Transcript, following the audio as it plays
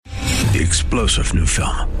The explosive new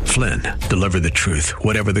film, Flynn, deliver the truth,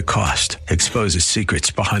 whatever the cost, exposes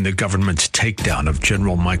secrets behind the government's takedown of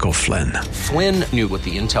General Michael Flynn. Flynn knew what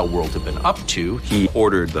the intel world had been up to. He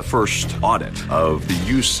ordered the first audit of the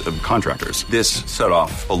use of contractors. This set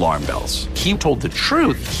off alarm bells. He told the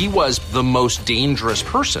truth. He was the most dangerous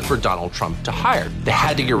person for Donald Trump to hire. They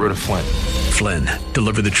had to get rid of Flynn. Flynn,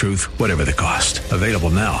 deliver the truth, whatever the cost. Available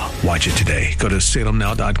now. Watch it today. Go to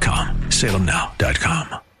salemnow.com.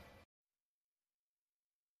 salemnow.com.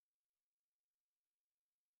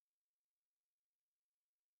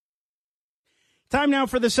 Time now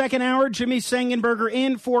for the second hour. Jimmy Sengenberger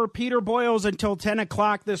in for Peter Boyles until 10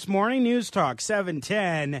 o'clock this morning. News Talk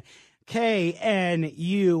 710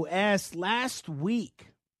 KNUS. Last week,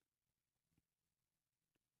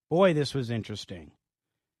 boy, this was interesting.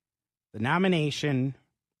 The nomination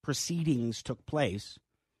proceedings took place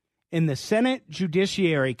in the Senate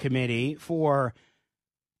Judiciary Committee for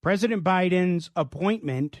President Biden's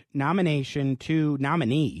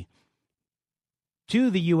nominee to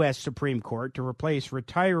the U.S. Supreme Court to replace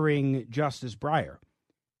retiring Justice Judge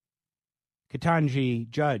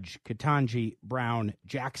Ketanji Brown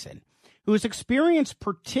Jackson, whose experience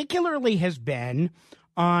particularly has been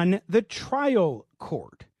on the trial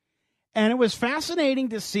court. And it was fascinating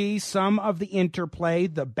to see some of the interplay,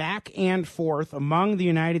 the back and forth among the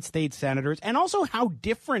United States senators, and also how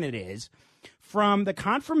different it is from the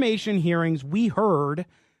confirmation hearings we heard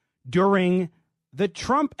during the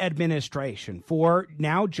Trump administration for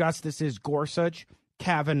now Justices Gorsuch,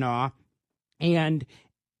 Kavanaugh, and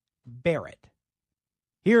Barrett.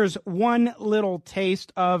 Here's one little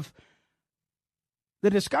taste of the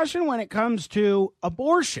discussion when it comes to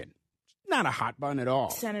abortion. Not a hot button at all.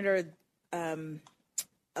 Senator,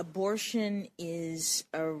 abortion is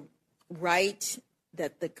a right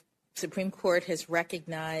that the Supreme Court has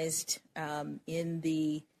recognized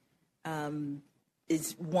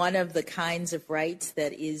is one of the kinds of rights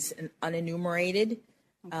that is unenumerated.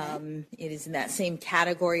 Okay. It is in that same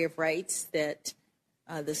category of rights that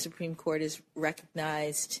the Supreme Court has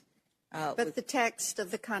recognized. But the text of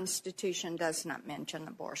the Constitution does not mention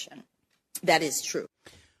abortion. That is true.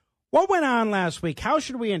 What went on last week? How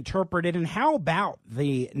should we interpret it? And how about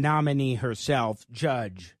the nominee herself,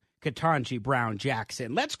 Judge Ketanji Brown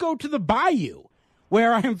Jackson? Let's go to the Bayou,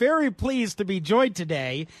 where I'm very pleased to be joined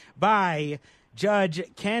today by Judge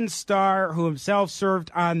Ken Starr, who himself served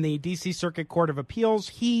on the D.C. Circuit Court of Appeals.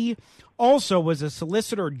 He also was a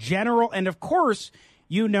Solicitor General, and of course,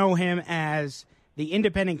 you know him as the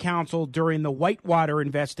independent counsel during the Whitewater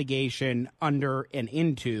investigation under and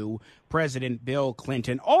into President Bill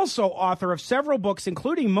Clinton. Also author of several books,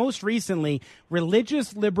 including most recently,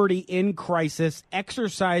 Religious Liberty in Crisis,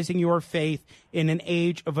 Exercising Your Faith in an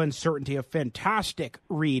Age of Uncertainty. A fantastic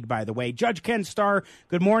read, by the way. Judge Ken Starr,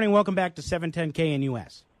 good morning. Welcome back to 710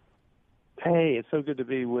 KNUS. Hey, it's so good to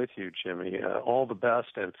be with you, Jimmy. All the best.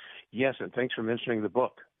 And yes, and thanks for mentioning the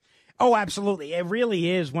book. Oh, absolutely. It really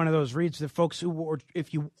is one of those reads that folks who,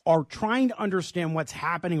 if you are trying to understand what's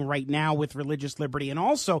happening right now with religious liberty and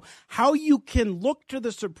also how you can look to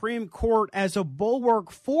the Supreme Court as a bulwark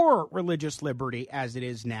for religious liberty as it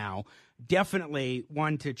is now, definitely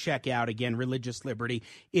one to check out. Again, Religious Liberty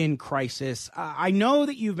in Crisis. I know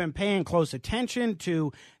that you've been paying close attention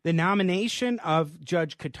to the nomination of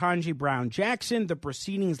Judge Ketanji Brown Jackson. The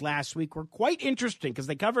proceedings last week were quite interesting because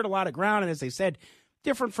they covered a lot of ground, and as they said,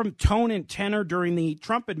 different from tone and tenor during the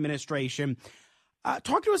Trump administration.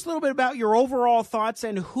 Talk to us a little bit about your overall thoughts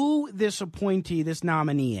and who this appointee, this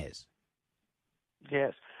nominee is.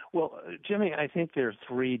 Yes. Well, Jimmy, I think there are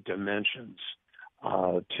three dimensions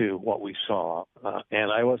to what we saw,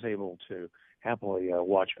 and I was able to happily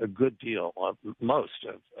watch a good deal of most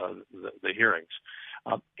of the hearings.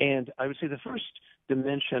 And I would say the first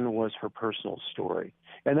dimension was her personal story,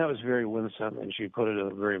 and that was very winsome, and she put it in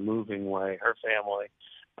a very moving way. Her family,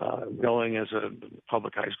 going as a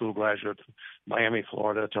public high school graduate from Miami,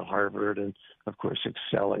 Florida, to Harvard, and, of course,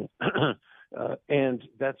 excelling. And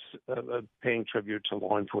that's paying tribute to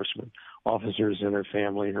law enforcement officers and her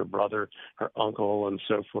family, her brother, her uncle, and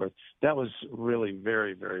so forth. That was really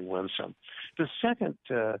very, very winsome. The second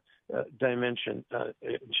dimension,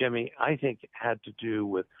 Jimmy, I think had to do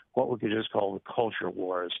with what we could just call the culture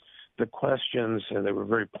wars. The questions, and they were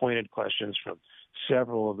very pointed questions from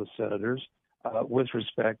several of the senators with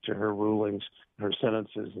respect to her rulings, her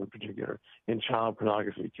sentences in particular, in child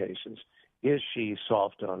pornography cases. Is she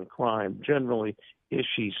soft on crime? Generally, is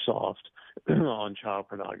she soft on child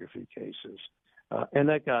pornography cases? And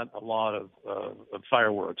that got a lot of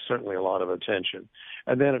fireworks, certainly a lot of attention.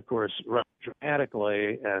 And then, of course,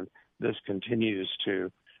 dramatically, and this continues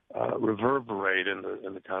to reverberate in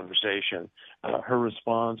the conversation. Her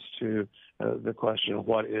response to the question,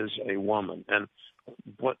 "What is a woman?" and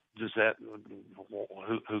what does that?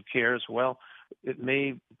 Who cares? Well, it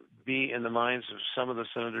may be in the minds of some of the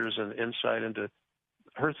senators an insight into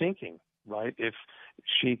her thinking. Right? If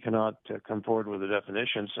she cannot come forward with a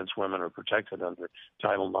definition, since women are protected under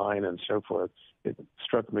Title IX and so forth, it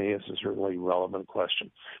struck me as a certainly relevant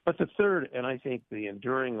question. But the third, and I think the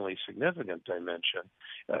enduringly significant dimension,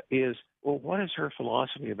 is, well, what is her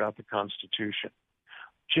philosophy about the Constitution?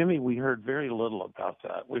 Jimmy, we heard very little about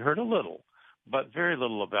that. We heard a little, but very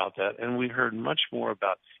little about that, and we heard much more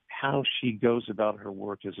about how she goes about her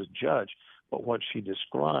work as a judge. But what she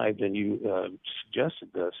described, and you suggested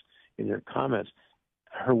this in your comments,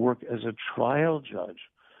 her work as a trial judge.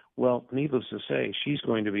 Well, needless to say, she's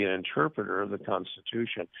going to be an interpreter of the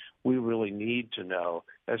Constitution. We really need to know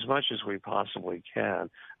as much as we possibly can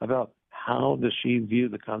about how does she view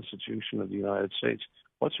the Constitution of the United States.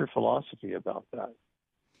 What's her philosophy about that?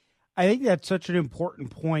 I think that's such an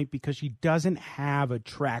important point because she doesn't have a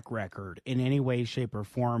track record in any way, shape, or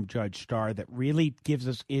form, Judge Starr, that really gives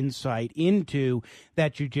us insight into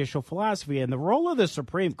that judicial philosophy. And the role of the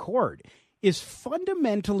Supreme Court is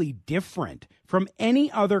fundamentally different from any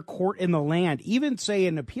other court in the land, even, say,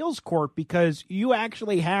 an appeals court, because you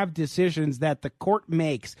actually have decisions that the court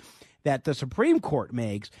makes, that the Supreme Court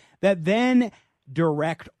makes, that then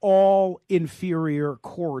direct all inferior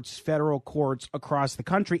courts, federal courts across the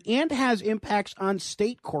country, and has impacts on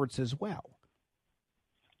state courts as well.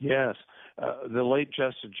 Yes. The late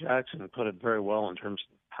Justice Jackson put it very well in terms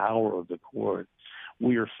of the power of the court.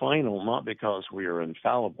 We are final not because we are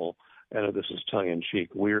infallible, and this is tongue-in-cheek.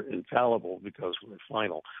 We're infallible because we're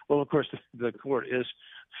final. Well, of course, the court is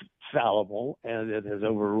fallible, and it has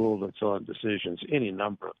overruled its own decisions any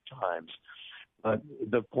number of times. But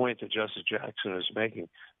the point that Justice Jackson is making,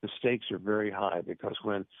 the stakes are very high because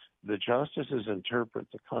when the justices interpret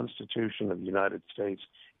the Constitution of the United States,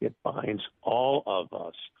 it binds all of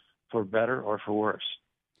us, for better or for worse.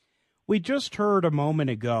 We just heard a moment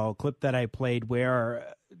ago a clip that I played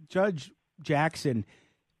where Judge Jackson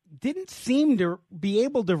didn't seem to be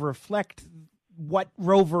able to reflect what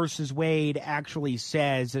Roe versus Wade actually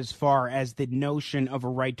says as far as the notion of a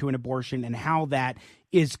right to an abortion and how that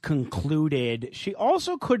is concluded. She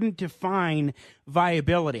also couldn't define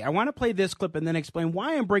viability. I want to play this clip and then explain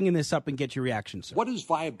why I'm bringing this up and get your reaction, sir. What does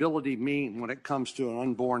viability mean when it comes to an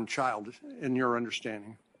unborn child, in your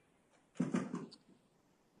understanding?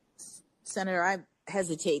 Senator, I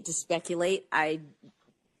hesitate to speculate. I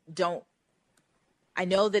know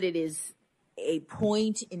that it is a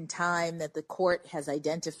point in time that the court has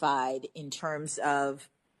identified in terms of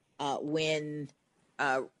when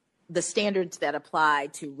the standards that apply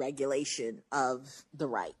to regulation of the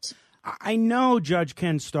right. I know, Judge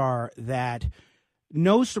Ken Starr, that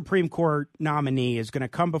no Supreme Court nominee is going to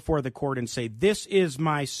come before the court and say, this is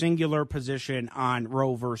my singular position on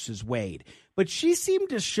Roe versus Wade. But she seemed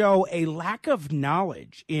to show a lack of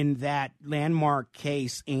knowledge in that landmark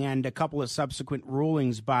case and a couple of subsequent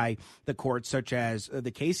rulings by the court, such as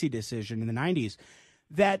the Casey decision in the 90s,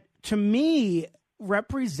 that to me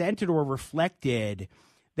represented or reflected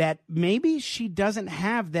that maybe she doesn't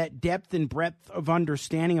have that depth and breadth of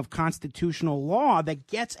understanding of constitutional law that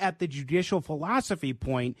gets at the judicial philosophy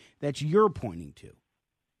point that you're pointing to.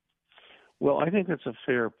 Well, I think that's a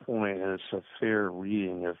fair point, and it's a fair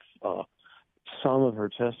reading of some of her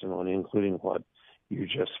testimony, including what you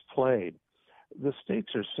just played. The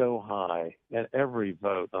stakes are so high, and every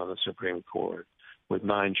vote on the Supreme Court with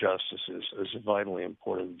 9 justices is a vitally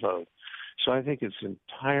important vote. So I think it's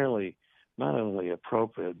entirely not only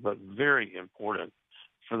appropriate, but very important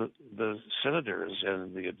for the senators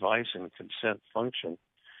and the advice and consent function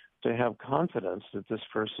to have confidence that this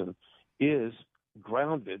person is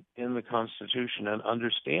grounded in the Constitution and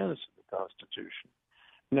understands the Constitution.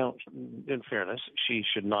 Now, in fairness, she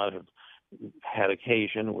should not have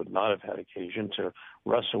would not have had occasion to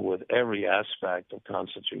wrestle with every aspect of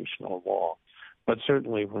constitutional law. But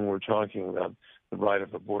certainly when we're talking about the right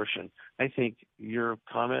of abortion, I think your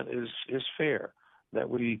comment is fair, that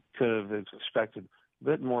we could have expected a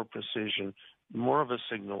bit more precision, more of a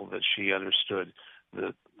signal that she understood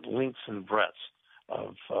the lengths and breadths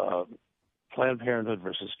of Planned Parenthood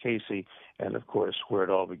versus Casey, and, of course, where it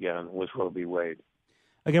all began with Roe v. Wade.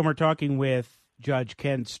 Again, we're talking with Judge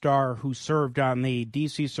Ken Starr, who served on the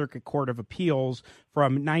D.C. Circuit Court of Appeals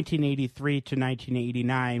from 1983 to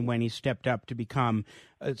 1989 when he stepped up to become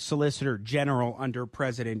a Solicitor General under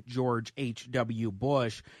President George H.W.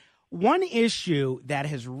 Bush. One issue that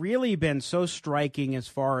has really been so striking as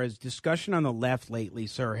far as discussion on the left lately,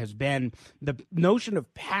 sir, has been the notion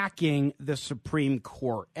of packing the Supreme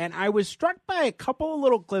Court. And I was struck by a couple of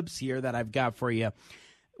little clips here that I've got for you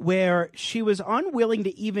where she was unwilling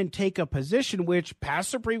to even take a position which past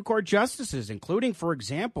Supreme Court justices, including, for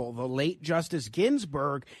example, the late Justice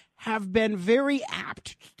Ginsburg, have been very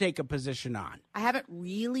apt to take a position on. I haven't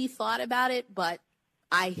really thought about it, but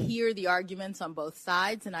I hear the arguments on both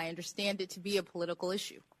sides, and I understand it to be a political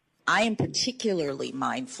issue. I am particularly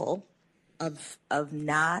mindful of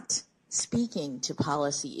not speaking to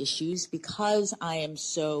policy issues because I am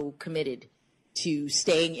so committed to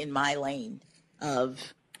staying in my lane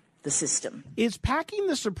of the system. Is packing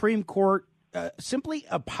the Supreme Court simply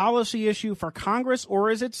a policy issue for Congress,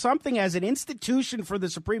 or is it something as an institution for the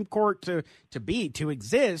Supreme Court to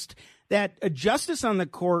exist, that a justice on the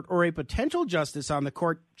court or a potential justice on the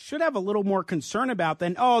court should have a little more concern about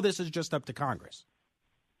than, oh, this is just up to Congress?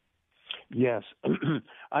 Yes,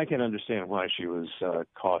 I can understand why she was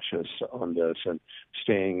cautious on this and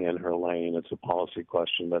staying in her lane. It's a policy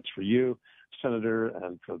question. That's for you, Senator,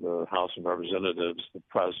 and for the House of Representatives, the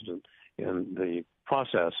president, in the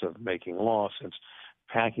process of making law, since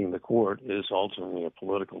packing the court is ultimately a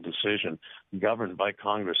political decision governed by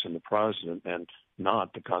Congress and the president and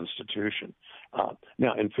not the Constitution.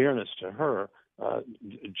 Now, in fairness to her,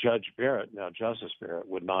 Justice Barrett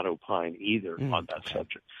would not opine either on that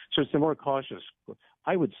subject. So it's the more cautious.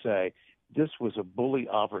 I would say this was a bully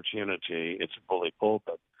opportunity. It's a bully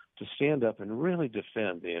pulpit to stand up and really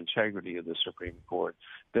defend the integrity of the Supreme Court,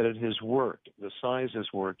 that it has worked, the size has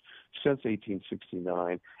worked since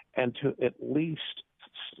 1869, and to at least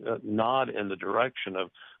nod in the direction of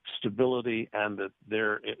stability and that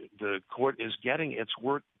the court is getting its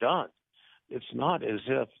work done. It's not as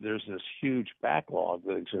if there's this huge backlog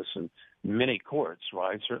that exists in many courts,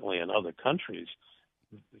 right? Certainly in other countries,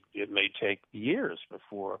 it may take years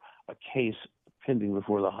before a case pending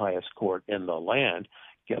before the highest court in the land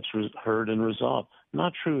gets heard and resolved.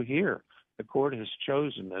 Not true here. The court has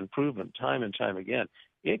chosen and proven time and time again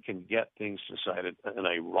it can get things decided in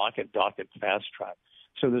a rocket docket fast track.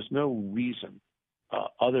 So there's no reason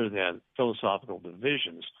other than philosophical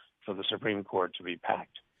divisions for the Supreme Court to be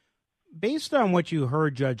packed. Based on what you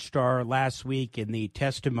heard, Judge Starr, last week in the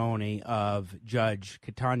testimony of Judge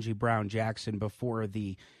Ketanji Brown Jackson before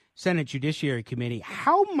the Senate Judiciary Committee,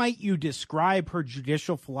 how might you describe her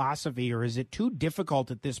judicial philosophy, or is it too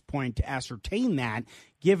difficult at this point to ascertain that,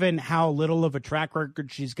 given how little of a track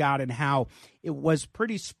record she's got and how it was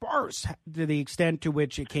pretty sparse to the extent to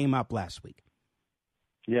which it came up last week?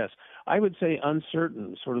 Yes, I would say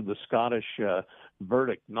uncertain, sort of the Scottish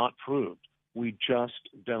verdict, not proved. We just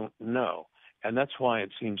don't know. And that's why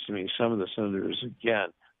it seems to me some of the senators, again,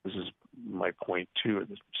 this is my point too,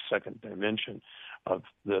 the second dimension of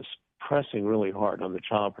this, pressing really hard on the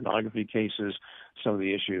child pornography cases, some of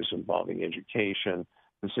the issues involving education,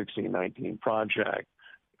 the 1619 Project,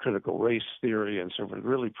 critical race theory, and so forth,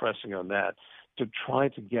 really pressing on that to try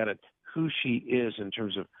to get at who she is in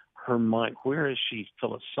terms of her mind. Where is she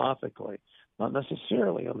philosophically? Not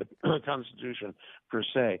necessarily on the Constitution per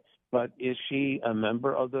se, but is she a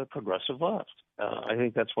member of the progressive left? I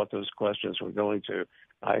think that's what those questions were going to.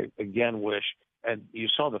 I, again, wish, and you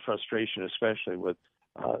saw the frustration, especially with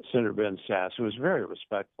Senator Ben Sasse, who was very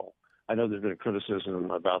respectful. I know there's been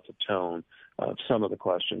criticism about the tone of some of the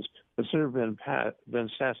questions, but Senator Ben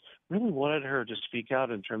Sasse really wanted her to speak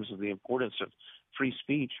out in terms of the importance of free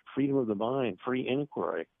speech, freedom of the mind, free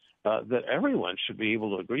inquiry, that everyone should be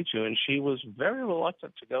able to agree to, and she was very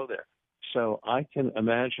reluctant to go there. So I can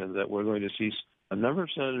imagine that we're going to see a number of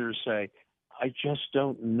senators say, I just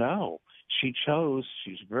don't know. She chose,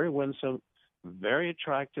 she's very winsome, very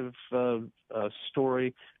attractive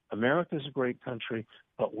story. America's a great country,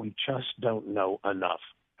 but we just don't know enough.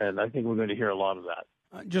 And I think we're going to hear a lot of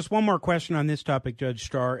that. Just one more question on this topic, Judge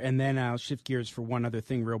Starr, and then I'll shift gears for one other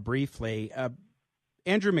thing real briefly.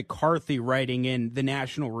 Andrew McCarthy, writing in the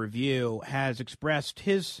National Review, has expressed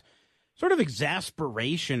his sort of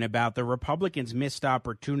exasperation about the Republicans' missed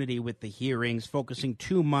opportunity with the hearings, focusing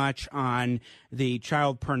too much on the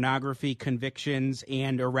child pornography convictions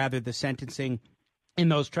or rather the sentencing in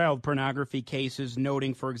those child pornography cases,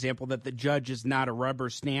 noting, for example, that the judge is not a rubber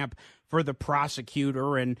stamp for the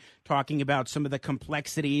prosecutor, and talking about some of the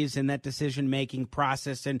complexities in that decision-making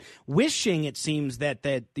process, and wishing, it seems, that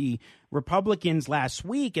the Republicans last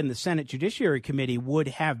week in the Senate Judiciary Committee would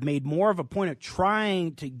have made more of a point of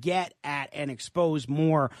trying to get at and expose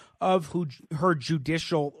more of her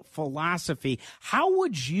judicial philosophy. How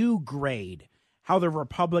would you grade how the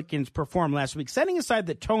Republicans performed last week, setting aside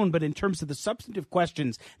the tone, but in terms of the substantive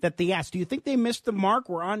questions that they asked. Do you think they missed the mark,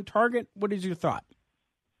 were on target? What is your thought?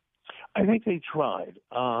 I think they tried.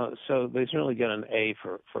 So they certainly get an A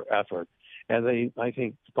for effort. And they, I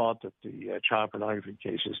think, thought that the child pornography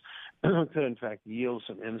cases could, in fact, yield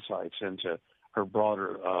some insights into her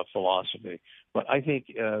broader philosophy. But I think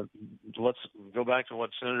let's go back to what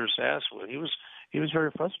Senator Sass was. He was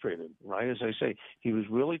very frustrated, right? As I say, he was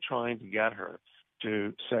really trying to get her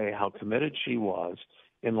to say how committed she was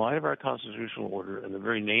in light of our constitutional order and the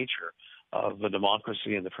very nature of the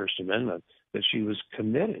democracy and the First Amendment, that she was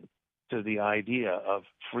committed to the idea of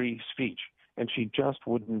free speech, and she just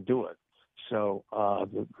wouldn't do it. So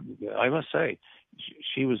I must say,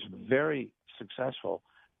 she was very successful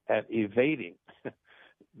at evading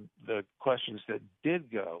the questions that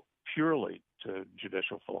did go purely to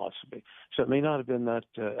judicial philosophy. So it may not have been that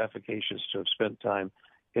efficacious to have spent time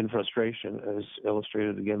in frustration, as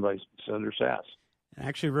illustrated again by Senator Sass.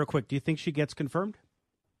 Actually, real quick, do you think she gets confirmed?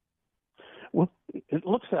 Well, it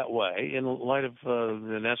looks that way in light of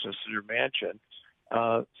the Senator Manchin.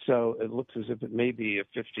 So it looks as if it may be a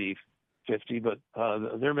 50-50, but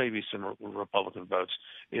there may be some Republican votes.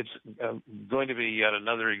 It's going to be yet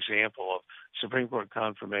another example of Supreme Court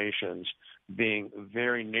confirmations being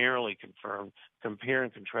very narrowly confirmed. Compare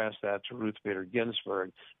and contrast that to Ruth Bader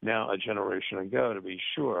Ginsburg, now a generation ago, to be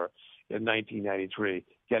sure, in 1993,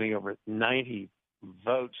 getting over 90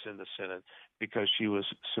 votes in the Senate because she was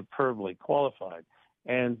superbly qualified.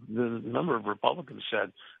 And the number of Republicans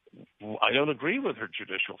said, I don't agree with her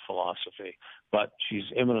judicial philosophy, but she's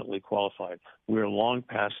eminently qualified. We're long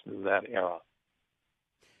past that era.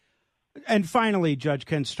 And finally, Judge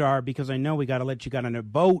Ken Starr, because I know we got to let you get on a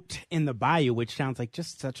boat in the bayou, which sounds like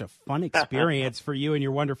just such a fun experience for you and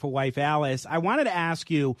your wonderful wife, Alice. I wanted to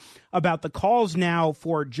ask you about the calls now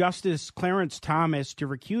for Justice Clarence Thomas to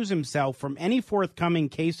recuse himself from any forthcoming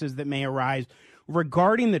cases that may arise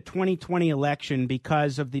regarding the 2020 election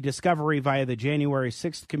because of the discovery via the January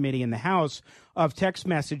 6th committee in the House of text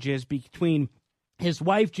messages between his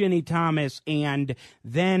wife, Ginny Thomas, and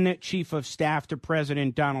then Chief of Staff to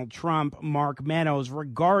President Donald Trump, Mark Meadows,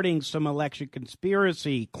 regarding some election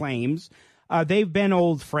conspiracy claims. They've been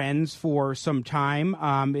old friends for some time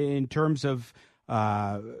in terms of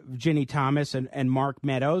Ginny Thomas and Mark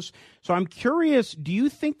Meadows. So I'm curious, do you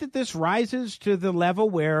think that this rises to the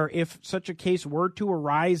level where if such a case were to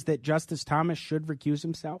arise that Justice Thomas should recuse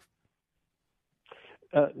himself?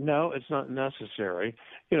 No, it's not necessary.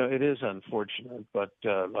 You know, it is unfortunate, but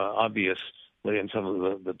obviously, and some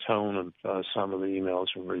of the tone of some of the emails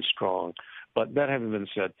are very strong. But that having been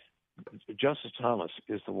said, Justice Thomas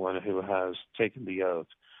is the one who has taken the oath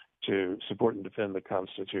to support and defend the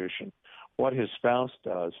Constitution. What his spouse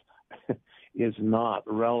does is not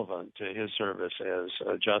relevant to his service as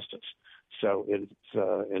a justice. So it's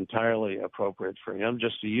entirely appropriate for him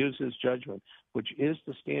just to use his judgment, which is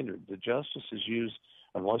the standard. The justices use,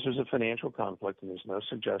 unless there's a financial conflict, and there's no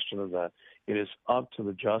suggestion of that, it is up to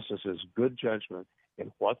the justices' good judgment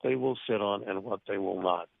in what they will sit on and what they will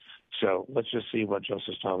not. So let's just see what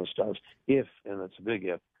Justice Thomas does if, and it's a big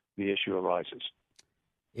if, the issue arises.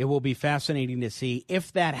 It will be fascinating to see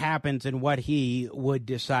if that happens and what he would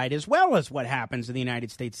decide, as well as what happens in the United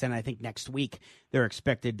States Senate. I think next week they're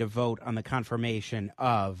expected to vote on the confirmation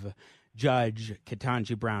of Judge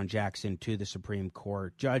Ketanji Brown Jackson to the Supreme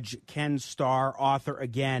Court. Judge Ken Starr, author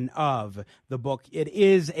again of the book, it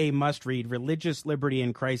is a must-read, Religious Liberty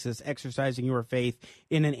in Crisis, Exercising Your Faith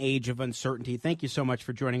in an Age of Uncertainty. Thank you so much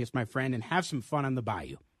for joining us, my friend, and have some fun on the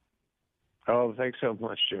bayou. Oh, thanks so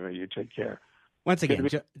much, Jimmy. You take care. Once again,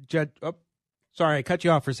 Judge, sorry, I cut you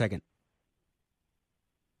off for a second.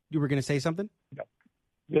 You were going to say something?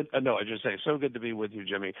 Good. No, I just say, so good to be with you,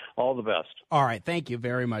 Jimmy. All the best. All right. Thank you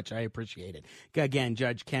very much. I appreciate it. Again,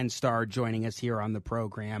 Judge Ken Starr joining us here on the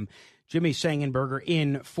program. Jimmy Sangenberger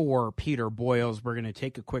in for Peter Boyles. We're going to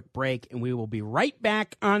take a quick break, and we will be right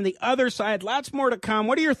back on the other side. Lots more to come.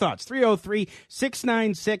 What are your thoughts?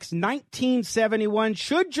 303-696-1971.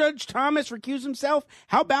 Should Judge Thomas recuse himself?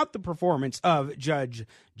 How about the performance of Judge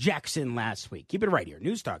Jackson last week? Keep it right here.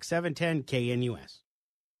 News Talk 710 KNUS.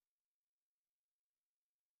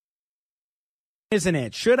 Isn't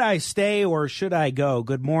it? Should I stay or should I go?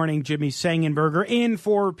 Good morning, Jimmy Sangenberger in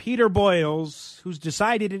for Peter Boyles, who's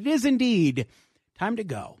decided it is indeed time to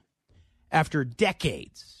go. After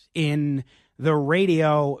decades in the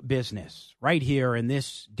radio business, right here in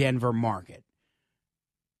this Denver market,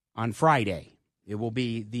 on Friday, it will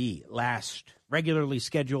be the last regularly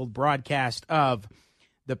scheduled broadcast of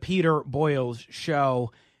the Peter Boyles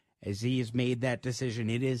Show. As he has made that decision,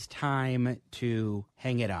 it is time to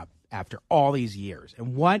hang it up. after all these years.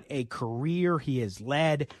 And what a career he has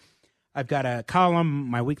led. I've got a column,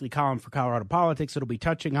 my weekly column for Colorado Politics. It'll be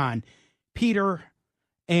touching on Peter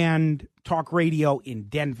and talk radio in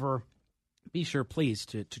Denver. Be sure, please,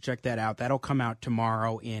 to check that out. That'll come out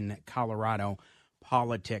tomorrow in Colorado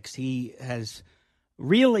Politics. He has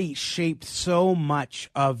really shaped so much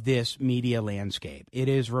of this media landscape. It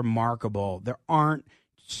is remarkable. There aren't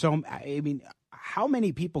how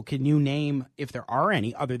many people can you name, if there are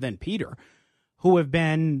any, other than Peter, who have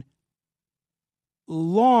been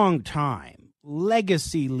long time,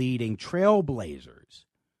 legacy leading trailblazers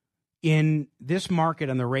in this market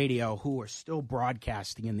on the radio who are still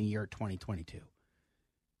broadcasting in the year 2022.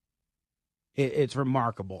 It's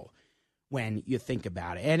remarkable when you think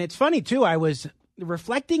about it. And it's funny, too, I was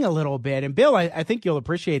reflecting a little bit, and Bill, I think you'll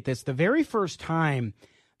appreciate this. The very first time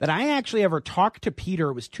that I actually ever talked to Peter,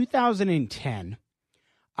 it was 2010.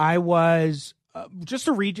 I was just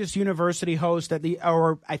a Regis University host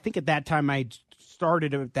I think at that time I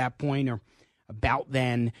started at that point or about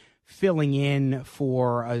then filling in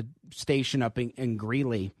for a station up in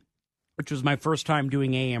Greeley, which was my first time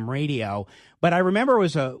doing AM radio. But I remember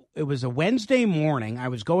it was a Wednesday morning. I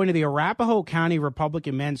was going to the Arapahoe County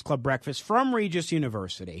Republican Men's Club breakfast from Regis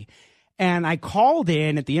University, and I called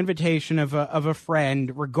in at the invitation of a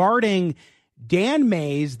friend regarding Dan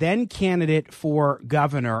Mays, then candidate for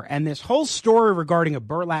governor, and this whole story regarding a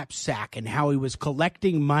burlap sack and how he was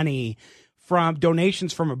collecting money from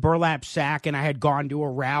donations from a burlap sack, and I had gone to a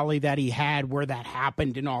rally that he had where that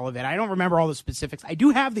happened and all of it. I don't remember all the specifics. I do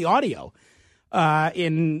have the audio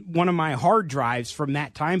in one of my hard drives from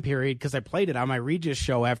that time period because I played it on my Regis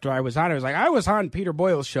show after I was on. I was like, I was on Peter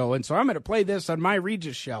Boyle's show, and so I'm going to play this on my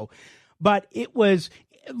Regis show. But it was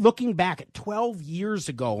looking back at 12 years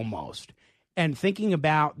ago almost, and thinking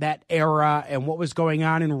about that era and what was going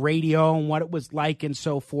on in radio and what it was like and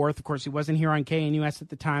so forth. Of course, he wasn't here on KNUS at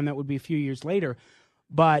the time. That would be a few years later.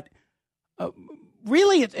 But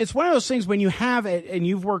really, it's one of those things when you have it, and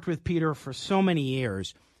you've worked with Peter for so many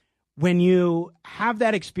years, when you have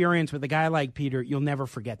that experience with a guy like Peter, you'll never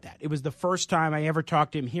forget that. It was the first time I ever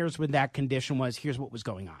talked to him. Here's what that condition was. Here's what was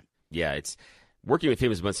going on. Yeah, working with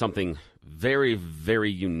him has been something very,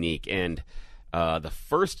 very unique. And the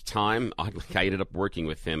first time I ended up working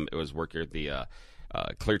with him, it was working at the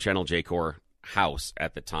Clear Channel J-Corps house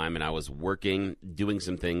at the time, and I was doing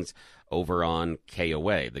some things over on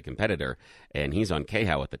KOA, the competitor, and he's on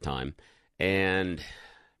KHOW at the time. And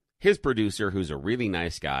his producer, who's a really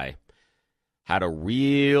nice guy, had a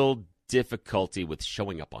real difficulty with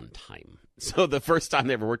showing up on time. So the first time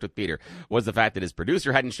they ever worked with Peter was the fact that his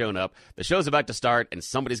producer hadn't shown up. The show's about to start, and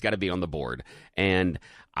somebody's got to be on the board. And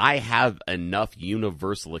I have enough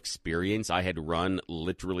universal experience. I had run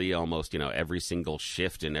literally almost, every single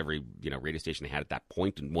shift in every, radio station they had at that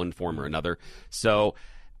point in one form or another. So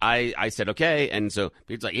I said, okay. And so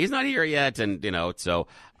Peter's like, he's not here yet. And, so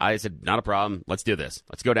I said, not a problem. Let's do this.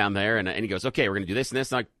 Let's go down there. And he goes, okay, we're going to do this and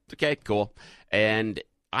this. And I'm like, okay, cool. And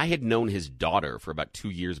I had known his daughter for about 2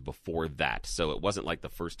 years before that, so it wasn't like the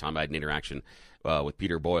first time I had an interaction with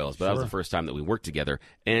Peter Boyles, but That was the first time that we worked together,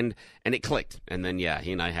 and it clicked. And then, yeah,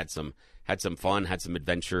 he and I had some fun, had some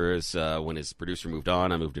adventures. When his producer moved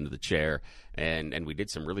on, I moved into the chair, and we did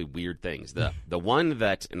some really weird things. The one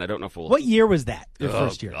that, and I don't know if we'll... What year was that, your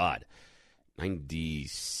first year? Oh, God.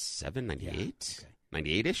 97, 98? Yeah,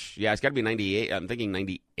 okay. 98-ish? Yeah, it's got to be 98. I'm thinking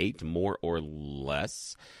 98 more or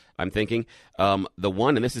less. I'm thinking the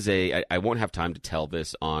one, and this is I won't have time to tell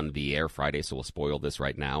this on the air Friday, so we'll spoil this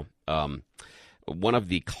right now. One of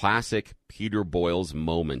the classic Peter Boyles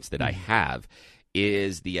moments that I have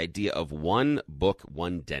is the idea of one book,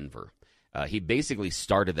 one Denver. He basically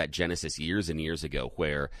started that genesis years and years ago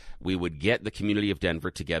where we would get the community of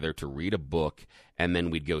Denver together to read a book, and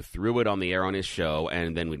then we'd go through it on the air on his show,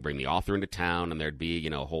 and then we'd bring the author into town, and there'd be,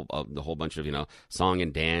 the whole bunch of, song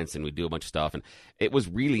and dance, and we'd do a bunch of stuff, and it was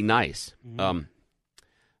really nice. Mm-hmm.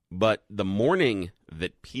 But the morning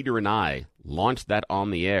that Peter and I launched that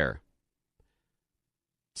on the air,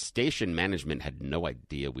 station management had no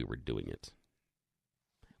idea we were doing it.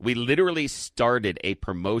 We literally started a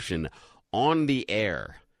promotion on the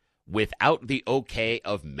air without the okay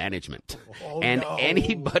of management. And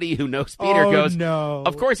anybody who knows Peter goes,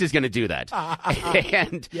 of course he's going to do that.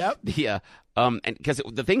 And and because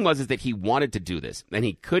the thing was that he wanted to do this, and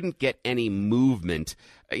he couldn't get any movement,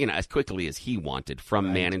 as quickly as he wanted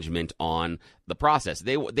from management on the process.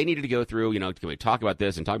 They needed to go through, can we talk about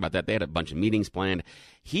this and talk about that? They had a bunch of meetings planned.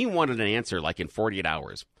 He wanted an answer like in 48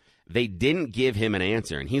 hours. They didn't give him an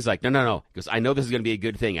answer, and he's like, no. He goes, I know this is going to be a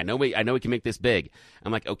good thing. I know we can make this big.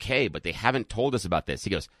 I'm like, okay, but they haven't told us about this. He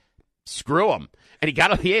goes, screw him. And he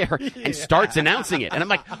got on the air and starts announcing it. And I'm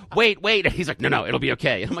like, wait. And he's like, no, it'll be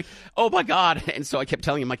okay. And I'm like, oh, my God. And so I kept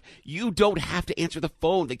telling him, like, you don't have to answer the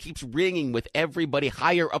phone that keeps ringing with everybody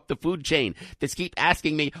higher up the food chain that keep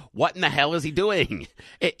asking me, what in the hell is he doing?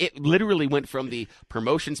 It literally went from the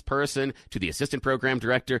promotions person to the assistant program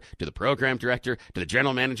director to the program director to the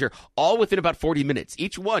general manager, all within about 40 minutes,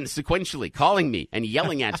 each one sequentially calling me and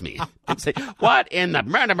yelling at me and say, what in the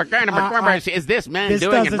is this man this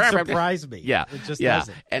doing? This doesn't surprise me. Yeah. It just yeah.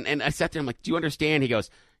 doesn't. And I sat there, I'm like, do you understand? He goes,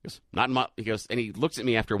 not much. He goes, and he looks at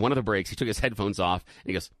me after one of the breaks. He took his headphones off, and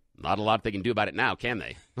he goes, not a lot they can do about it now, can they?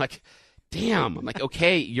 I'm like, damn. I'm like,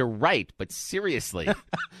 okay, you're right, but seriously.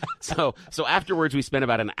 So afterwards, we spent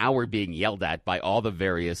about an hour being yelled at by all the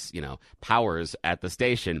various, powers at the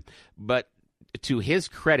station. But to his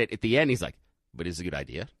credit, at the end, he's like, but is it a good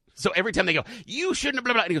idea? So every time they go, you shouldn't,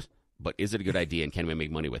 blah, blah, blah, and he goes, but is it a good idea, and can we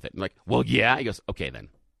make money with it? I'm like, well, yeah. He goes, okay, then.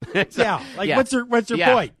 So, what's your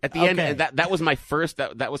point? At the end, that was my first.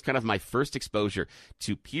 That was kind of my first exposure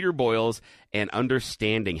to Peter Boyles and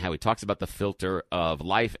understanding how he talks about the filter of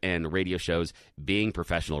life and radio shows being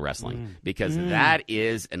professional wrestling, because that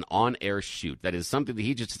is an on-air shoot. That is something that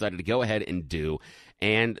he just decided to go ahead and do.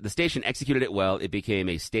 And the station executed it well. It became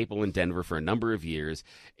a staple in Denver for a number of years.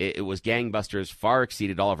 It was gangbusters, far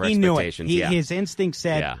exceeded all of our expectations. Knew it. His instinct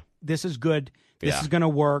said, this is good. This is going to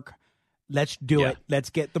work. Let's do it. Let's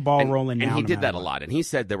get the ball rolling now. And he did that a lot. And he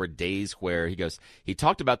said there were days where he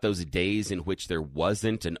talked about those days in which there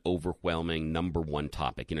wasn't an overwhelming number one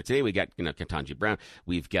topic. Today we got, Ketanji Brown.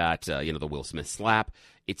 We've got, the Will Smith slap.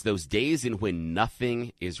 It's those days in when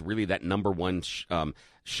nothing is really that number one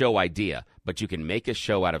show idea, but you can make a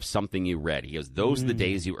show out of something you read. He goes, those are the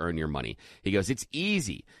days you earn your money. He goes, it's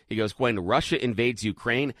easy. He goes, when Russia invades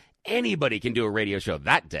Ukraine, anybody can do a radio show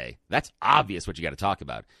that day. That's obvious what you got to talk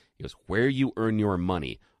about. He goes, where you earn your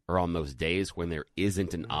money are on those days when there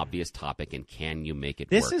isn't an obvious topic, and can you make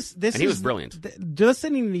it work? He was brilliant.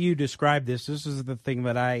 Listening to you describe this is the thing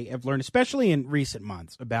that I have learned, especially in recent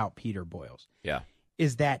months, about Peter Boyles. Yeah.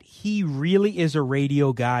 Is that he really is a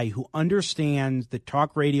radio guy who understands the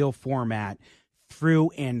talk radio format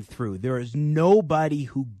through and through. There is nobody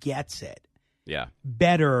who gets it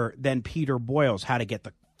better than Peter Boyles, how to get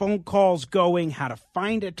the phone calls going, how to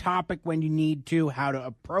find a topic when you need to, how to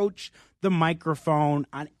approach the microphone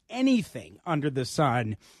on anything under the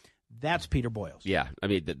sun. That's Peter Boyles. Yeah. I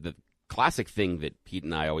mean, the classic thing that Pete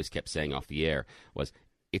and I always kept saying off the air was,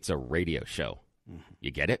 it's a radio show. You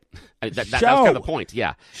get it? I mean, that was kind of the point.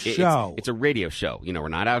 Yeah. It's a radio show. We're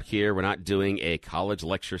not out here. We're not doing a college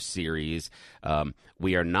lecture series.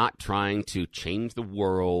 We are not trying to change the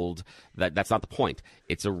world. That's not the point.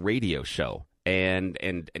 It's a radio show. And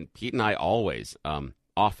Pete and I always,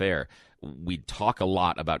 off air, we talk a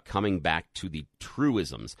lot about coming back to the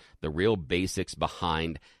truisms, the real basics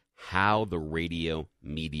behind how the radio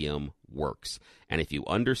medium works. And if you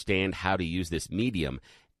understand how to use this medium,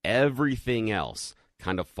 everything else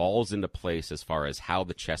kind of falls into place as far as how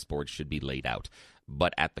the chessboard should be laid out.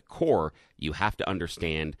 But at the core, you have to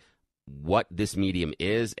understand what this medium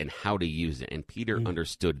is and how to use it. And Peter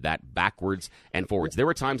understood that backwards and forwards. There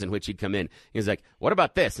were times in which he'd come in, he's like, what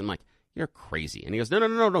about this? I'm like, you're crazy. And he goes,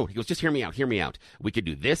 no. He goes, just hear me out. We could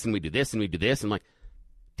do this, and we do this, and we do this. I'm like,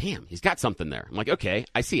 damn, he's got something there. I'm like, okay,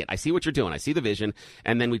 I see it. I see what you're doing. I see the vision.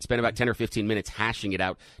 And then we'd spend about 10 or 15 minutes hashing it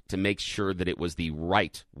out to make sure that it was the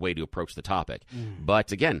right way to approach the topic.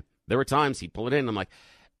 But again, there were times he'd pull it in, and I'm like,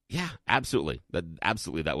 yeah, absolutely.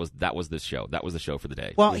 That was this show. That was the show for the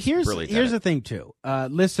day. Well, here's the thing, too.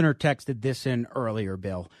 Listener texted this in earlier,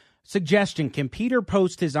 Bill. Suggestion, can Peter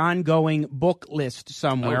post his ongoing book list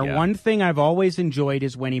somewhere? Oh, yeah. One thing I've always enjoyed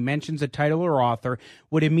is when he mentions a title or author,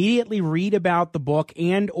 would immediately read about the book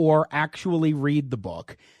and or actually read the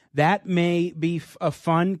book. That may be a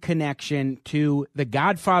fun connection to the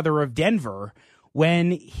Godfather of Denver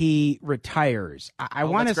when he retires. I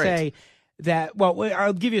want to say that, well,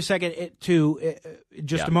 I'll give you a second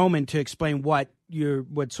a moment to explain what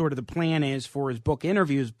sort of the plan is for his book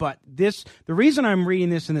interviews. But the reason I'm reading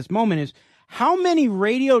this in this moment is, how many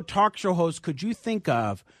radio talk show hosts could you think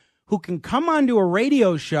of who can come onto a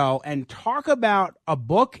radio show and talk about a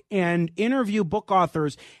book and interview book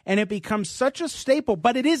authors, and it becomes such a staple?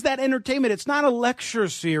 But it is that entertainment. It's not a lecture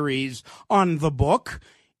series on the book.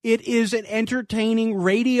 It is an entertaining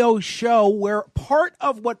radio show where part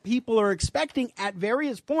of what people are expecting at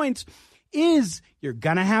various points is you're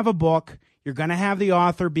going to have a book. You're going to have the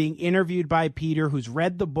author being interviewed by Peter, who's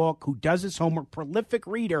read the book, who does his homework, prolific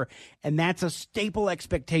reader, and that's a staple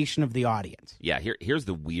expectation of the audience. Yeah, here's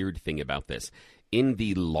the weird thing about this. In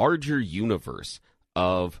the larger universe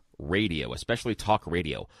of radio, especially talk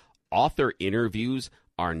radio, author interviews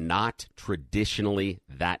are not traditionally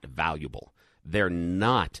that valuable. They're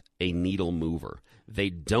not a needle mover. They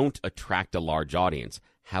don't attract a large audience.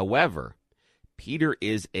 However, Peter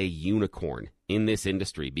is a unicorn in this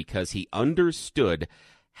industry because he understood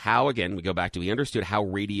how, again, we go back to, he understood how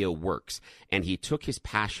radio works, and he took his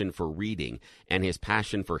passion for reading and his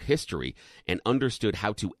passion for history and understood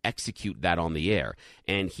how to execute that on the air.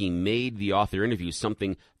 And he made the author interview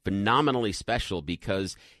something phenomenally special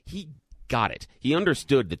because he got it. He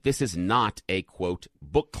understood that this is not a, quote,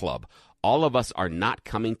 book club. All of us are not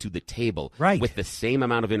coming to the table with the same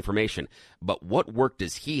amount of information. But what work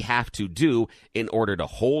does he have to do in order to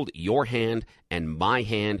hold your hand and my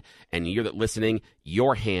hand, and you're listening,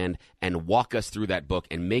 your hand, and walk us through that book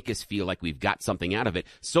and make us feel like we've got something out of it?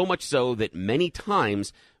 So much so that many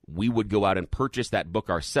times we would go out and purchase that book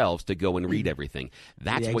ourselves to go and read everything.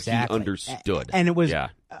 That's what he understood. And it was,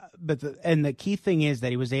 the key thing is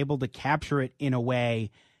that he was able to capture it in a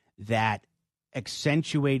way that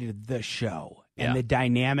accentuated the show and the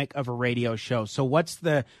dynamic of a radio show. So what's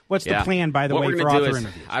the plan, by the way, for author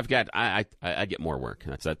interviews? I get more work.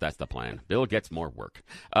 That's the plan. Bill gets more work.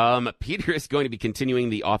 Peter is going to be continuing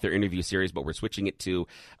the author interview series, but we're switching it to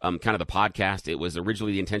kind of the podcast. It was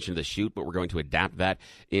originally the intention of the shoot, but we're going to adapt that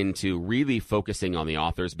into really focusing on the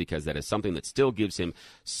authors because that is something that still gives him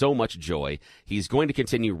so much joy. He's going to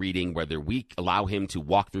continue reading whether we allow him to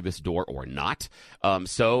walk through this door or not.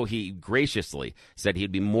 So he graciously said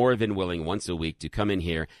he'd be more than willing once a week to come in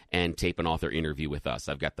here and tape an author interview with us.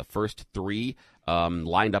 I've got the first 3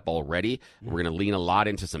 lined up already. We're going to lean a lot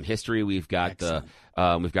into some history. We've got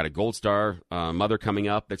we've got a Gold Star mother coming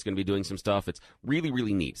up that's going to be doing some stuff. It's really,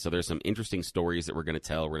 really neat. So there's some interesting stories that we're going to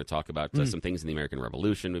tell. We're going to talk about some things in the American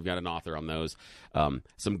Revolution. We've got an author on those.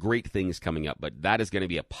 Some great things coming up. But that is going to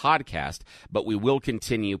be a podcast. But we will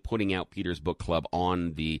continue putting out Peter's Book Club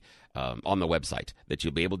on the website, that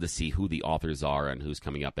you'll be able to see who the authors are and who's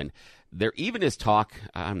coming up. And there even is talk,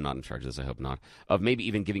 I'm not in charge of this, I hope not, of maybe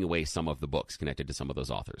even giving away some of the books connected to some of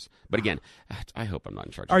those authors. But again, I hope I'm not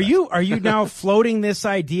in charge of that. Are you now floating this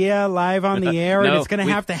idea live on the air and it's going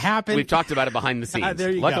to have to happen? We've talked about it behind the scenes.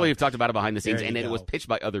 Luckily, we've talked about it behind the scenes, and it was pitched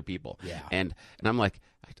by other people. Yeah. And I'm like,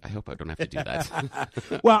 I hope I don't have to do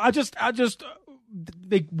that. Well, I'll just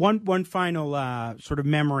one final sort of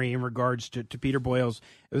memory in regards to Peter Boyles.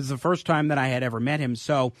 It was the first time that I had ever met him.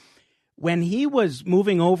 So when he was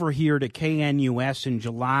moving over here to KNUS in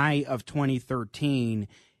July of 2013,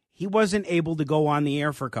 he wasn't able to go on the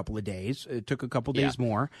air for a couple of days. It took a couple days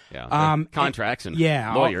more. Yeah, contracts and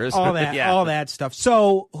lawyers. All that, all that stuff.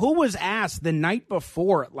 So who was asked the night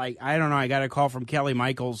before, like, I don't know, I got a call from Kelly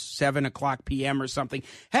Michaels, 7:00 p.m. or something.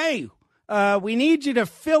 Hey, we need you to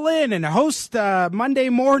fill in and host Monday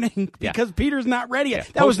morning because Peter's not ready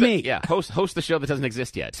yet. That was me. Host the show that doesn't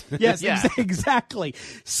exist yet. Yes, exactly.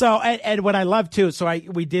 So, and what I love too, so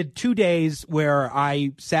we did 2 days where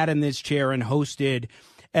I sat in this chair and hosted,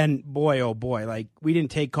 and boy, oh boy, like, we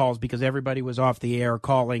didn't take calls because everybody was off the air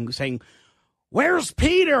calling, saying, "Where's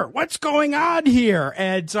Peter? What's going on here?"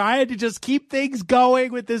 And so I had to just keep things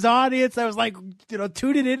going with this audience. I was like,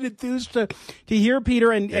 tuning in, enthused to hear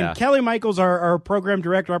Peter. And Kelly Michaels, our program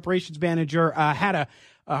director, operations manager, had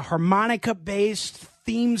a harmonica-based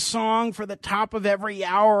theme song for the top of every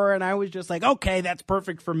hour. And I was just like, okay, that's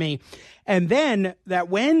perfect for me. And then that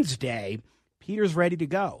Wednesday, Peter's ready to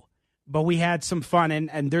go. But we had some fun,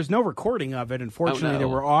 and there's no recording of it. Unfortunately, there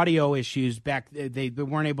were audio issues back. They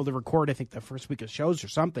weren't able to record, I think, the first week of shows or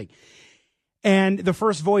something. And the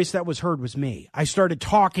first voice that was heard was me. I started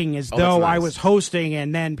talking as though nice. I was hosting,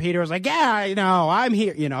 and then Peter was like, "Yeah, I'm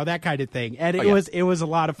here," that kind of thing. And it was a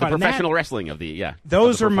lot of fun. The professional wrestling of the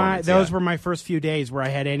Those were my first few days where I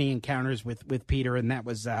had any encounters with Peter, and that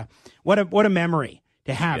was what a memory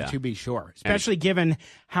to have, to be sure. Especially given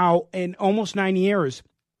how in almost 9 years.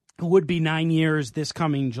 Would be 9 years this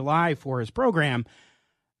coming July for his program,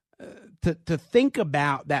 to think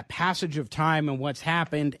about that passage of time and what's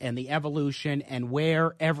happened and the evolution and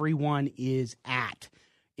where everyone is at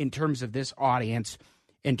in terms of this audience,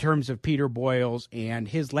 in terms of Peter Boyles and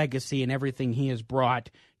his legacy and everything he has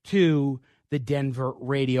brought to the Denver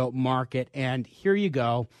radio market. And here you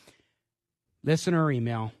go, listener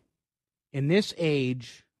email. In this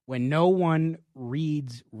age, when no one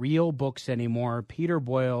reads real books anymore, Peter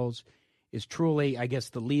Boyles is truly, I guess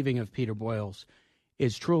the leaving of Peter Boyles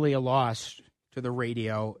is truly a loss to the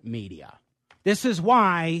radio media. This is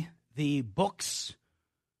why the books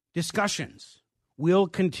discussions will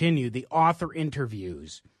continue, the author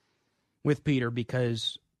interviews with Peter,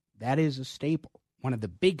 because that is a staple, one of the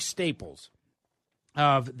big staples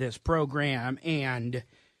of this program. And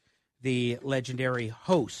the legendary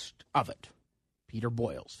host of it, Peter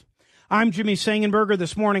Boyles. I'm Jimmy Sangenberger.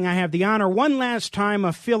 This morning I have the honor one last time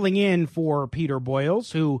of filling in for Peter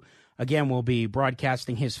Boyles, who, again, will be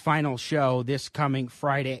broadcasting his final show this coming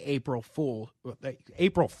Friday, April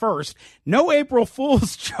 1st. No April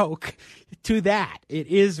Fool's joke to that. It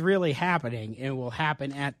is really happening, and it will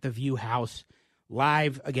happen at the View House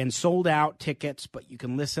live. Again, sold out tickets, but you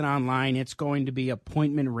can listen online. It's going to be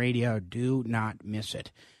appointment radio. Do not miss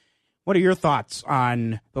it. What are your thoughts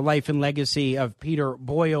on the life and legacy of Peter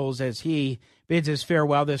Boyles as he bids his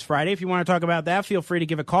farewell this Friday? If you want to talk about that, feel free to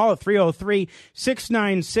give a call at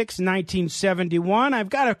 303-696-1971. I've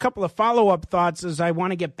got a couple of follow-up thoughts as I want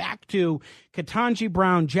to get back to Ketanji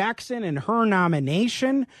Brown Jackson and her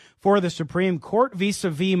nomination for the Supreme Court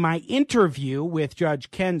vis-a-vis my interview with Judge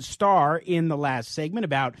Ken Starr in the last segment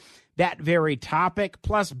about that very topic.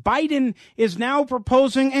 Plus, Biden is now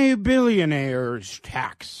proposing a billionaire's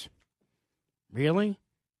tax. Really?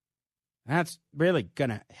 That's really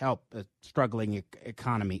going to help the struggling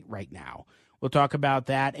economy right now. We'll talk about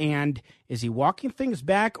that. And is he walking things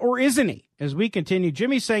back or isn't he? As we continue,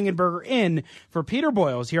 Jimmy Sangenberger in for Peter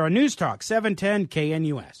Boyles here on News Talk 710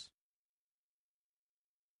 KNUS.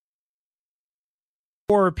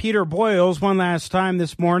 For Peter Boyles, one last time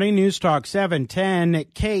this morning, News Talk 710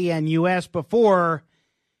 KNUS before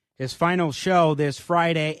his final show this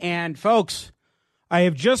Friday. And folks, I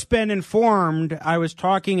have just been informed. I was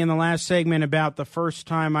talking in the last segment about the first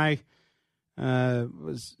time I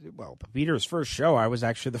Peter's first show. I was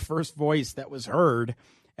actually the first voice that was heard,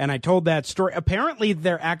 and I told that story. Apparently,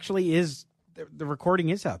 there actually is the recording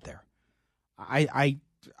is out there.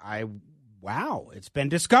 Wow! It's been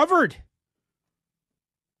discovered.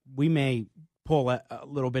 We may pull a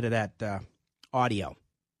little bit of that audio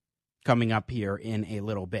coming up here in a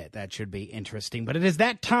little bit. That should be interesting. But it is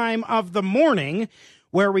that time of the morning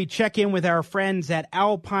where we check in with our friends at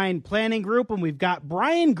Alpine Planning Group, and we've got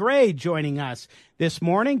Brian Gray joining us this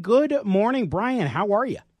morning. Good morning, Brian. How are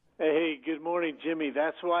you? Hey, good morning, Jimmy.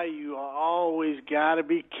 That's why you always got to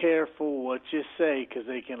be careful what you say, because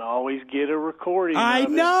they can always get a recording I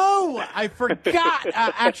know. I forgot.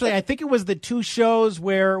 Actually, I think it was the two shows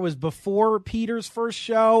where it was before Peter's first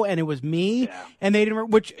show, and it was me, and they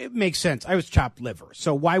didn't. Which it makes sense. I was chopped liver,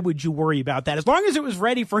 so why would you worry about that? As long as it was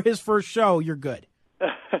ready for his first show, you're good. All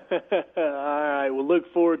right. We'll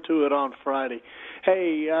look forward to it on Friday.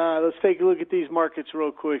 Hey, let's take a look at these markets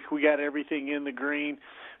real quick. We got everything in the green.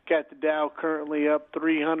 Got the Dow currently up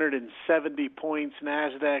 370 points,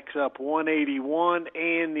 Nasdaq's up 181,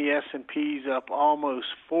 and the S&P's up almost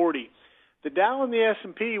 40. The Dow and the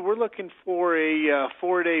S&P, we're looking for a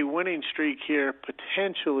 4-day winning streak here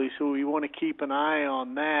potentially, so we want to keep an eye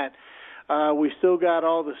on that. We still got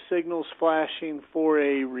all the signals flashing for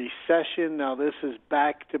a recession. Now, this is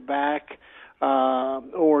back-to-back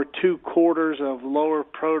or 2 quarters of lower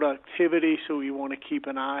productivity, so we want to keep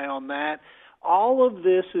an eye on that. All of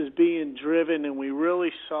this is being driven, and we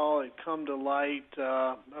really saw it come to light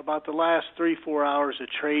about the last 3-4 hours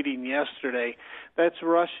of trading yesterday. That's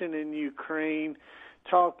Russia and Ukraine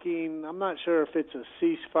talking. I'm not sure if it's a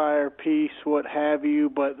ceasefire peace, what have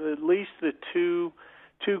you, but at least the two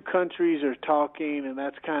countries are talking, and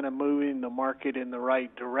that's kind of moving the market in the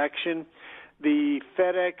right direction. The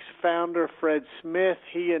FedEx founder, Fred Smith,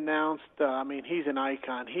 he announced, he's an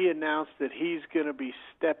icon. He announced that he's going to be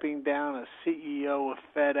stepping down as CEO of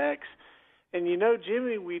FedEx. And,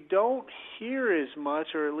 Jimmy, we don't hear as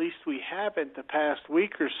much, or at least we haven't the past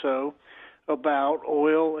week or so, about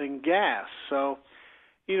oil and gas. So,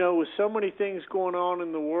 with so many things going on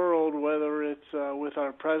in the world, whether it's with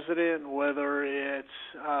our president, whether it's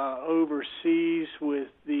overseas with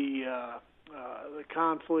the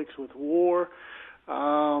conflicts with war,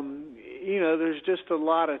 there's just a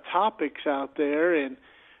lot of topics out there, and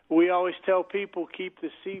we always tell people keep the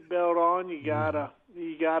seatbelt on. You gotta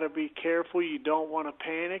be careful. You don't want to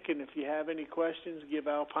panic, and if you have any questions, give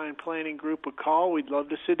Alpine Planning Group a call. We'd love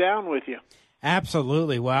to sit down with you.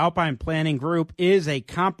 Absolutely. Well, Alpine Planning Group is a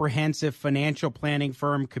comprehensive financial planning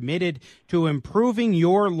firm committed to improving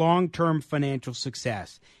your long-term financial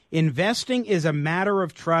success. Investing is a matter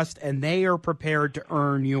of trust, and they are prepared to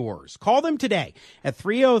earn yours. Call them today at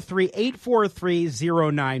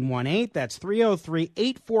 303-843-0918. That's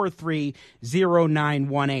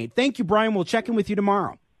 303-843-0918. Thank you, Brian. We'll check in with you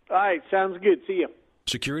tomorrow. All right. Sounds good. See you.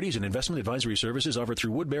 Securities and investment advisory services offered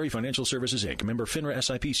through Woodbury Financial Services, Inc., member FINRA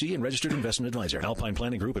SIPC and registered investment advisor. Alpine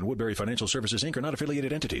Planning Group and Woodbury Financial Services, Inc. are not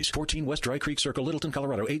affiliated entities. 14 West Dry Creek Circle, Littleton,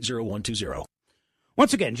 Colorado, 80120.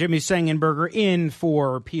 Once again, Jimmy Sangenberger in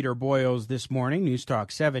for Peter Boyles this morning, News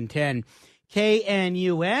Talk 710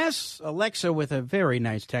 KNUS. Alexa with a very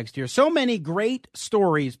nice text here. So many great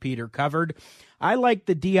stories Peter covered. I like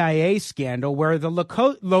the DIA scandal where the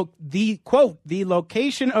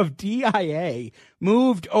location of DIA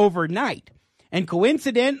moved overnight. And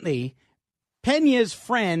coincidentally, Pena's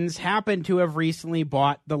friends happen to have recently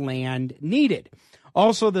bought the land needed.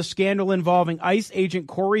 Also, the scandal involving ICE agent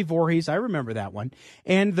Corey Voorhees, I remember that one,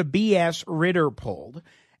 and the B.S. Ritter pulled.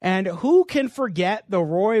 And who can forget the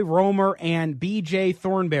Roy Romer and B.J.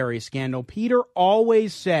 Thornberry scandal? Peter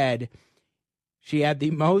always said she had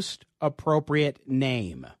the most appropriate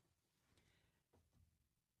name.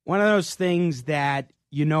 One of those things that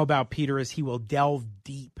you know about Peter is he will delve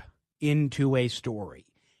deep into a story.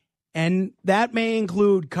 And that may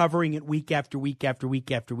include covering it week after week after week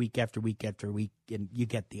after week after week after week, and you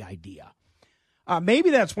get the idea. Maybe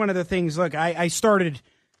that's one of the things, look, I started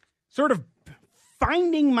sort of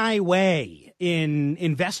finding my way in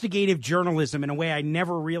investigative journalism in a way I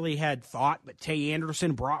never really had thought, but Tay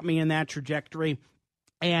Anderson brought me in that trajectory.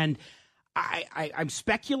 And I'm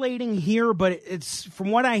speculating here, but it's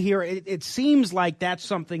from what I hear, it seems like that's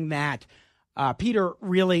something that Peter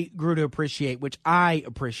really grew to appreciate, which I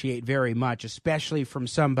appreciate very much, especially from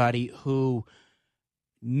somebody who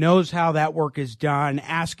knows how that work is done,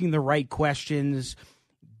 asking the right questions,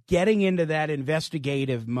 getting into that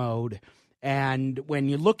investigative mode. And when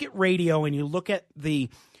you look at radio and you look at the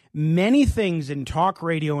many things in talk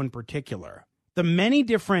radio in particular, the many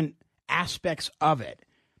different aspects of it,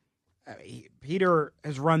 Peter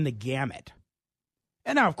has run the gamut.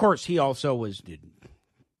 And now, of course, he also was a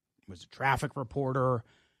traffic reporter,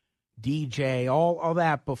 DJ, all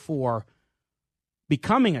that before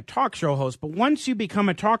becoming a talk show host. But once you become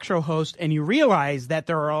a talk show host and you realize that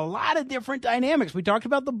there are a lot of different dynamics, we talked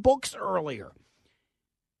about the books earlier,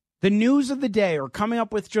 the news of the day, or coming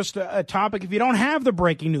up with just a topic. If you don't have the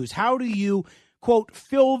breaking news, how do you, quote,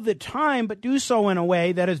 fill the time, but do so in a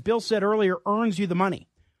way that, as Bill said earlier, earns you the money?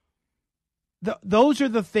 Those are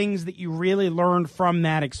the things that you really learned from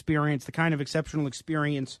that experience, the kind of exceptional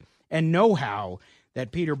experience and know-how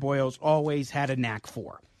that Peter Boyles always had a knack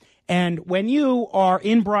for. And when you are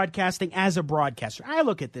in broadcasting as a broadcaster, I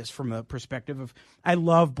look at this from a perspective of I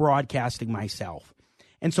love broadcasting myself.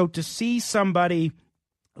 And so to see somebody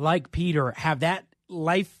like Peter have that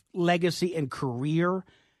life legacy and career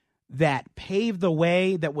that paved the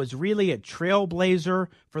way, that was really a trailblazer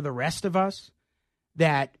for the rest of us,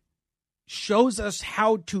 that shows us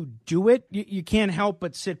how to do it, you can't help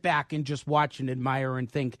but sit back and just watch and admire and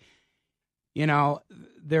think, you know,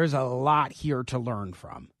 there's a lot here to learn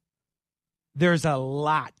from. There's a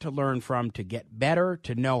lot to learn from to get better,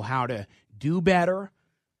 to know how to do better,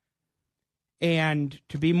 and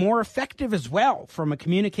to be more effective as well from a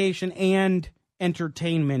communication and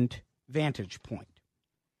entertainment vantage point.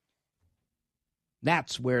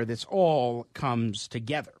 That's where this all comes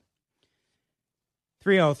together.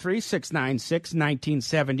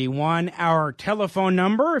 303-696-1971, our telephone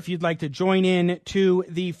number, if you'd like to join in to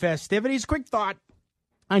the festivities. Quick thought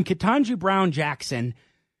on Ketanji Brown Jackson,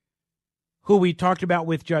 who we talked about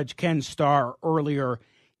with Judge Ken Starr earlier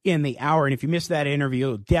in the hour. And if you missed that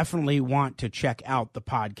interview, definitely want to check out the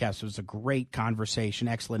podcast. It was a great conversation,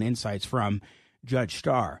 excellent insights from Judge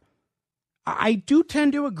Starr. I do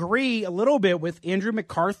tend to agree a little bit with Andrew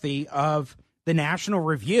McCarthy of the National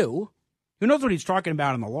Review, who knows what he's talking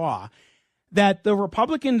about in the law, that the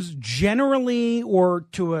Republicans generally, or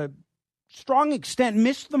to a strong extent,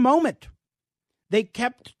 missed the moment. They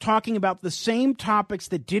kept talking about the same topics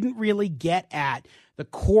that didn't really get at the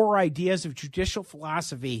core ideas of judicial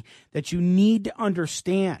philosophy that you need to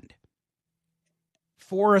understand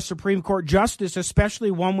for a Supreme Court justice, especially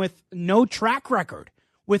one with no track record,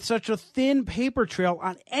 with such a thin paper trail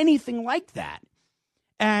on anything like that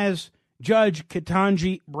as Judge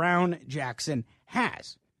Ketanji Brown Jackson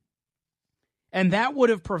has. And that would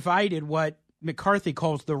have provided what McCarthy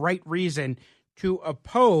calls the right reason to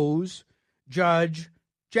oppose Judge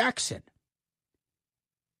Jackson.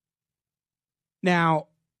 Now,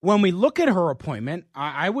 when we look at her appointment,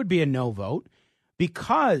 I would be a no vote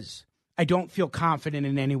because I don't feel confident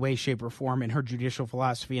in any way, shape, or form in her judicial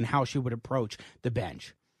philosophy and how she would approach the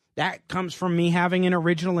bench. That comes from me having an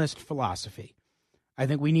originalist philosophy. I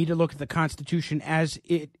think we need to look at the Constitution as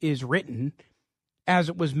it is written, as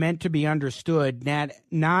it was meant to be understood,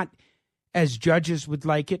 not as judges would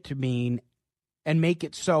like it to mean, and make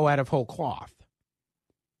it so out of whole cloth.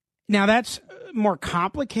 Now, that's more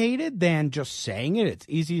complicated than just saying it.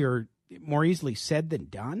 It's more easily said than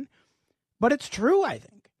done. But it's true, I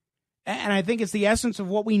think. And I think it's the essence of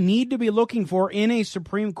what we need to be looking for in a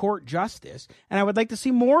Supreme Court justice. And I would like to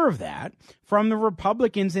see more of that from the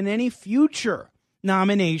Republicans in any future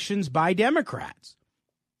nominations by Democrats,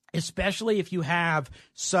 especially if you have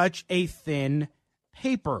such a thin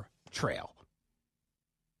paper trail.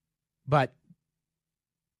 But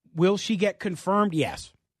will she get confirmed?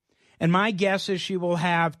 Yes. And my guess is she will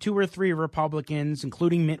have 2 or 3 Republicans,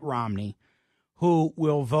 including Mitt Romney, who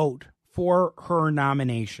will vote for her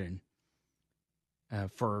nomination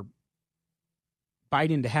for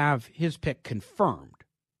Biden to have his pick confirmed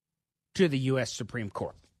to the U.S. Supreme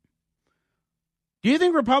Court. Do you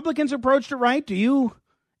think Republicans approached it right? Do you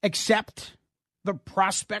accept the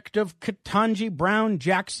prospect of Ketanji Brown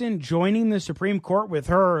Jackson joining the Supreme Court with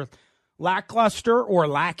her lackluster or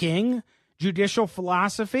lacking judicial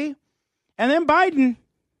philosophy? And then Biden.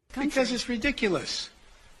 Because it's ridiculous.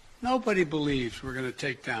 Nobody believes we're going to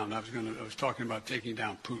take down. I was talking about taking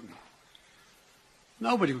down Putin.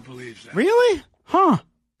 Nobody believes that. Really? Huh.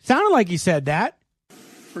 Sounded like he said that.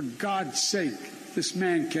 For God's sake, this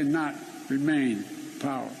man cannot remain in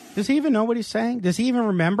power. Does he even know what he's saying? Does he even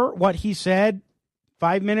remember what he said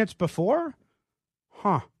 5 minutes before?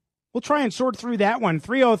 Huh. We'll try and sort through that one.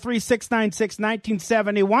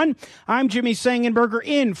 303-696-1971. I'm Jimmy Sangenberger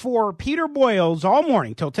in for Peter Boyles all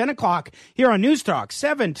morning till 10 o'clock here on News Talk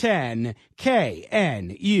 710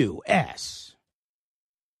 KNUS.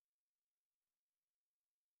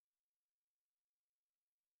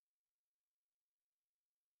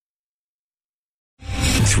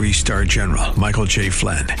 3-star General Michael J.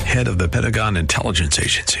 Flynn, head of the Pentagon Intelligence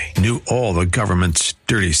Agency, knew all the government's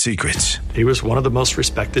dirty secrets. He was one of the most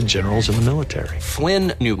respected generals in the military.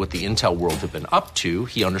 Flynn knew what the intel world had been up to.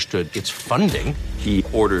 He understood its funding. He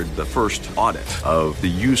ordered the first audit of the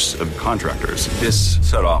use of contractors. This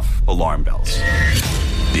set off alarm bells.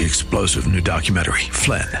 The explosive new documentary,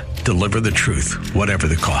 Flynn, Deliver the Truth, Whatever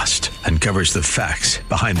the Cost, uncovers the facts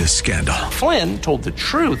behind this scandal. Flynn told the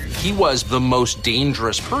truth. He was the most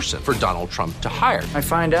dangerous person for Donald Trump to hire. I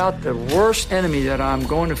find out the worst enemy that I'm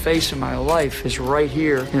going to face in my life is right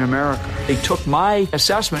here in America. They took my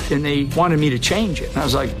assessment and they wanted me to change it. And I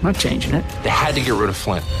was like, I'm not changing it. They had to get rid of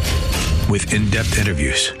Flynn. With in-depth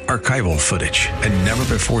interviews, archival footage, and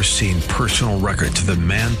never-before-seen personal records of the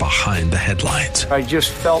man behind the headlines. I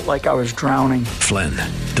just felt like I was drowning. Flynn,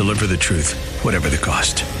 Deliver the Truth, Whatever the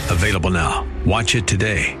Cost. Available now. Watch it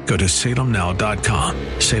today. Go to salemnow.com.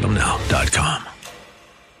 salemnow.com.